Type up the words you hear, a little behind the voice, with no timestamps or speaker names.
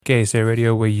Gay Say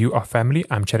Radio, where you are family.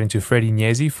 I'm chatting to Freddie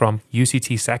Nyezi from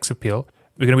UCT Sax Appeal.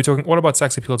 We're going to be talking all about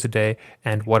Sax Appeal today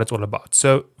and what it's all about.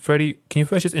 So, Freddie, can you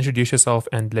first just introduce yourself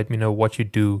and let me know what you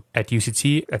do at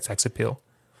UCT at Sax Appeal?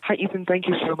 Hi, Ethan. Thank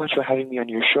you so much for having me on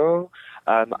your show.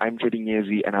 I'm Freddie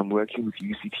Nyezi, and I'm working with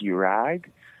UCT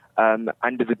RAG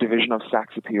under the division of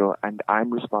Sax Appeal, and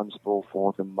I'm responsible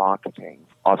for the marketing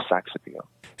of Sax Appeal.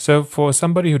 So, for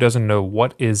somebody who doesn't know,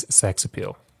 what is Sax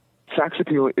Appeal? Sax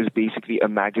Appeal is basically a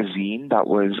magazine that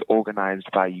was organized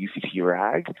by UCT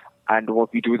RAG. And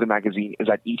what we do with the magazine is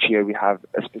that each year we have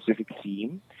a specific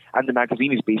theme. And the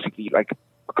magazine is basically like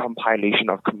a compilation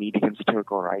of comedic and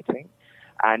satirical writing.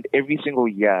 And every single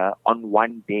year, on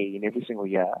one day in every single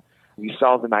year, we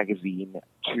sell the magazine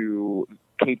to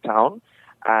Cape Town.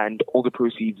 And all the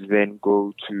proceeds then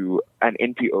go to an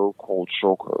NPO called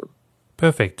Shoko.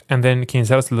 Perfect. And then can you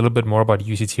tell us a little bit more about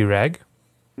UCT RAG?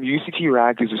 UCT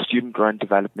RAG is a student-run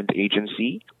development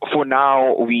agency. For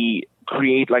now, we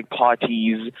create like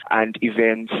parties and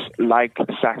events like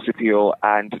Sax Appeal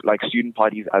and like student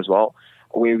parties as well,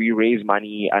 where we raise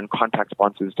money and contact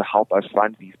sponsors to help us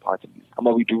fund these parties. And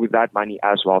what we do with that money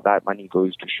as well, that money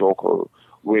goes to Shoko,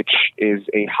 which is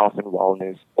a health and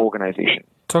wellness organization.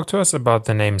 Talk to us about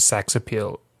the name Sax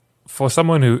Appeal. For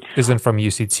someone who isn't from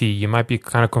UCT, you might be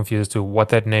kind of confused to what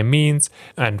that name means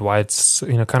and why it's,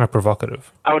 kind of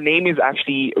provocative. Our name is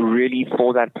actually really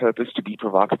for that purpose, to be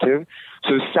provocative.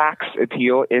 So Sax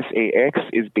Appeal, S-A-X,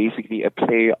 is basically a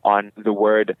play on the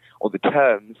word or the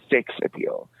term sex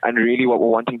appeal. And really what we're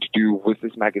wanting to do with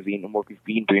this magazine and what we've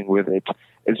been doing with it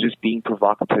is just being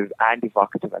provocative and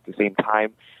evocative at the same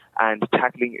time, and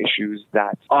tackling issues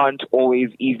that aren't always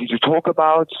easy to talk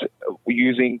about,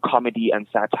 using comedy and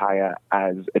satire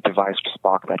as a device to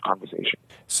spark that conversation.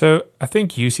 So I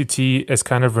think UCT is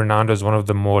kind of renowned as one of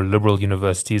the more liberal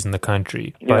universities in the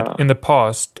country. But in the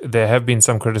past, there have been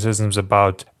some criticisms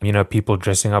about, people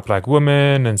dressing up like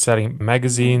women and selling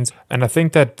magazines. And I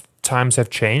think that times have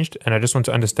changed. And I just want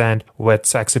to understand what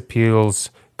Sax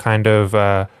Appeal's kind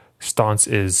of stance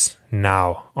is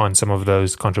now on some of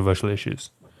those controversial issues.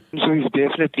 So we've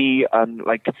definitely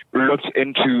looked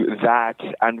into that,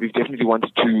 and we've definitely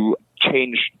wanted to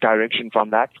change direction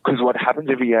from that, because what happens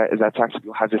every year is that Sax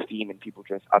Appeal has a theme and people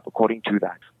dress up according to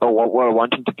that. But what we're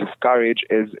wanting to discourage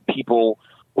is people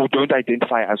who don't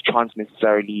identify as trans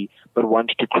necessarily, but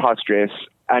want to cross-dress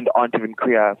and aren't even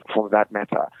queer for that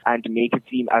matter, and make it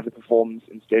seem as a performance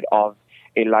instead of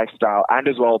a lifestyle, and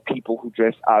as well people who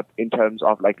dress up in terms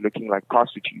of like looking like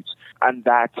prostitutes. And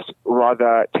that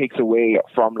rather takes away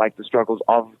from like the struggles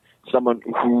of someone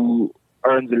who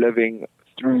earns a living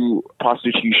through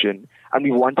prostitution. And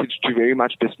we wanted to very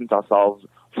much distance ourselves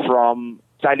from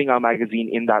styling our magazine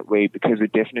in that way, because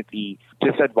it definitely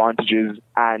disadvantages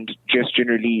and just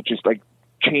generally just like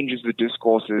changes the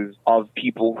discourses of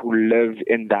people who live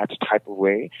in that type of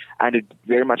way, and it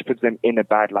very much puts them in a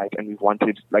bad light, and we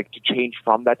wanted like to change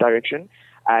from that direction.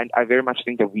 And I very much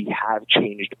think that we have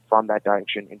changed from that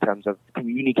direction in terms of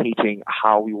communicating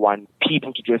how we want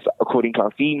people to dress according to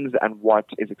our themes and what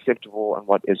is acceptable and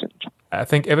what isn't. I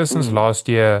think ever since last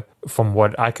year, from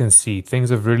what I can see,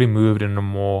 things have really moved in a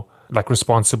more like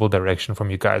responsible direction from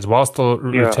you guys, while still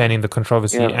retaining the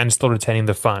controversy and still retaining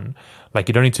the fun. Like,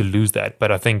 you don't need to lose that.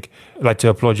 But I think I'd like to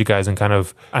applaud you guys in kind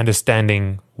of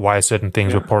understanding why certain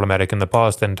things were problematic in the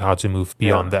past and how to move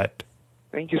beyond that.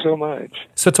 Thank you so much.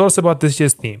 So tell us about this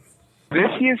year's theme.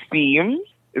 This year's theme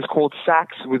is called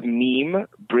Sax with Meme,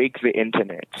 Break the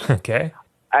Internet. Okay.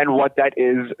 And what that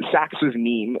is, Sax with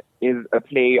Meme, is a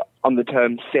play on the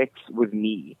term sex with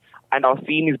me. And our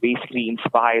theme is basically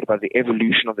inspired by the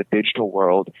evolution of the digital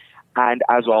world, and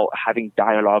as well having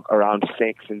dialogue around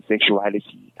sex and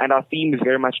sexuality. And our theme is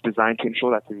very much designed to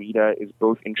ensure that the reader is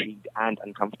both intrigued and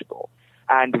uncomfortable.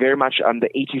 And very much the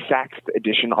 86th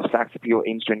edition of Sax Appeal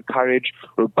aims to encourage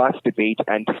robust debate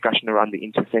and discussion around the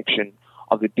intersection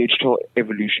of the digital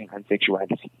evolution and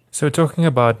sexuality. So we're talking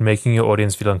about making your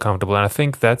audience feel uncomfortable, and I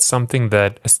think that's something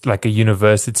that like a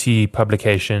university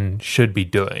publication should be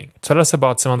doing. Tell us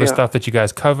about some of the stuff that you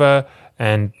guys cover,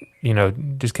 and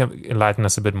just enlighten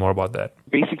us a bit more about that.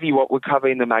 Basically what we cover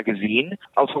in the magazine,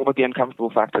 I'll talk about the uncomfortable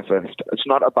factor first. It's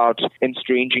not about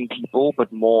estranging people,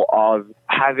 but more of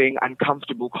having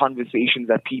uncomfortable conversations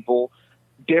that people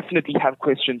definitely have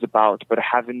questions about, but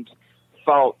haven't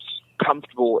felt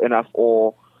comfortable enough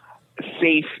or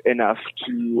safe enough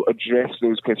to address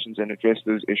those questions and address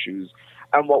those issues.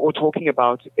 And what we're talking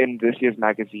about in this year's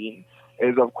magazine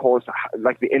is, of course,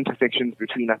 like the intersections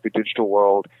between like the digital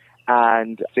world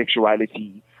and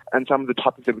sexuality, And some of the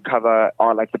topics that we cover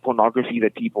are like the pornography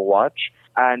that people watch,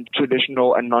 and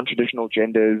traditional and non-traditional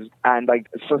genders, and like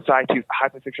society's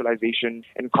hypersexualization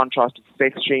in contrast to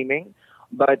sex shaming.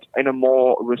 But in a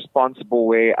more responsible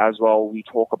way as well, we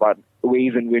talk about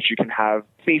ways in which you can have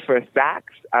safer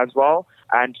sex as well,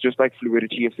 and just like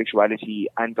fluidity of sexuality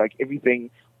and like everything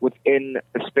within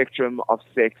the spectrum of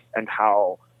sex, and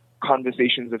how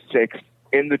conversations of sex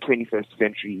in the 21st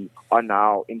century are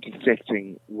now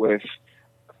intersecting with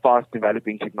fast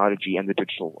developing technology and the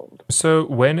digital world. So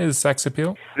when is Sax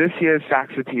Appeal? This year's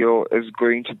Sax Appeal is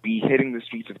going to be hitting the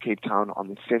streets of Cape Town on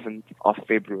the 7th of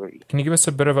February. Can you give us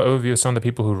a bit of an overview of some of the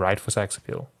people who write for Sax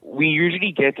Appeal? We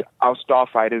usually get our star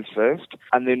fighters first,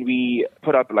 and then we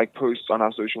put up like posts on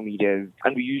our social medias,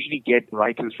 and we usually get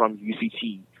writers from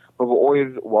UCT. But we're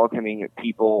always welcoming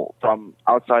people from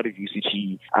outside of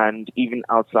UCT and even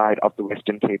outside of the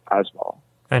Western Cape as well.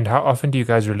 And how often do you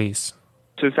guys release?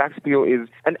 So Sax Appeal is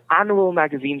an annual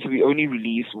magazine, so we only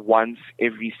release once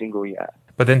every single year.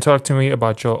 But then talk to me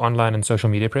about your online and social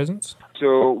media presence.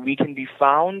 So we can be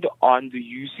found on the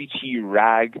UCT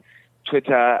RAG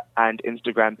Twitter and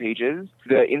Instagram pages.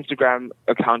 The Instagram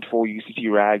account for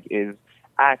UCT RAG is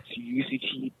at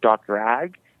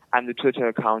uct.rag, and the Twitter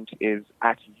account is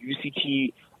at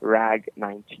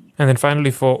UCTRAG90. And then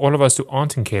finally, for all of us who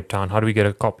aren't in Cape Town, how do we get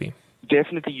a copy?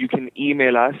 Definitely, you can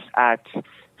email us at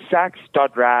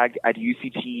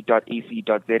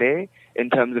sax.rag@uct.ac.za in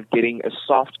terms of getting a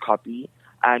soft copy,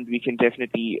 and we can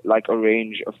definitely like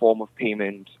arrange a form of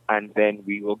payment, and then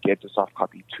we will get the soft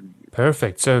copy to you.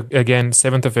 Perfect. So again,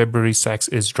 7th of February, Sax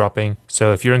is dropping.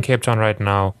 So if you're in Cape Town right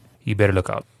now, you better look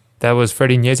out. That was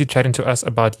Freddie Nyezi chatting to us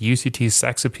about UCT's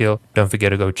Sax Appeal. Don't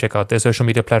forget to go check out their social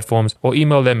media platforms or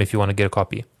email them if you want to get a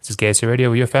copy. This is KSA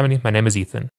Radio with your family. My name is Ethan.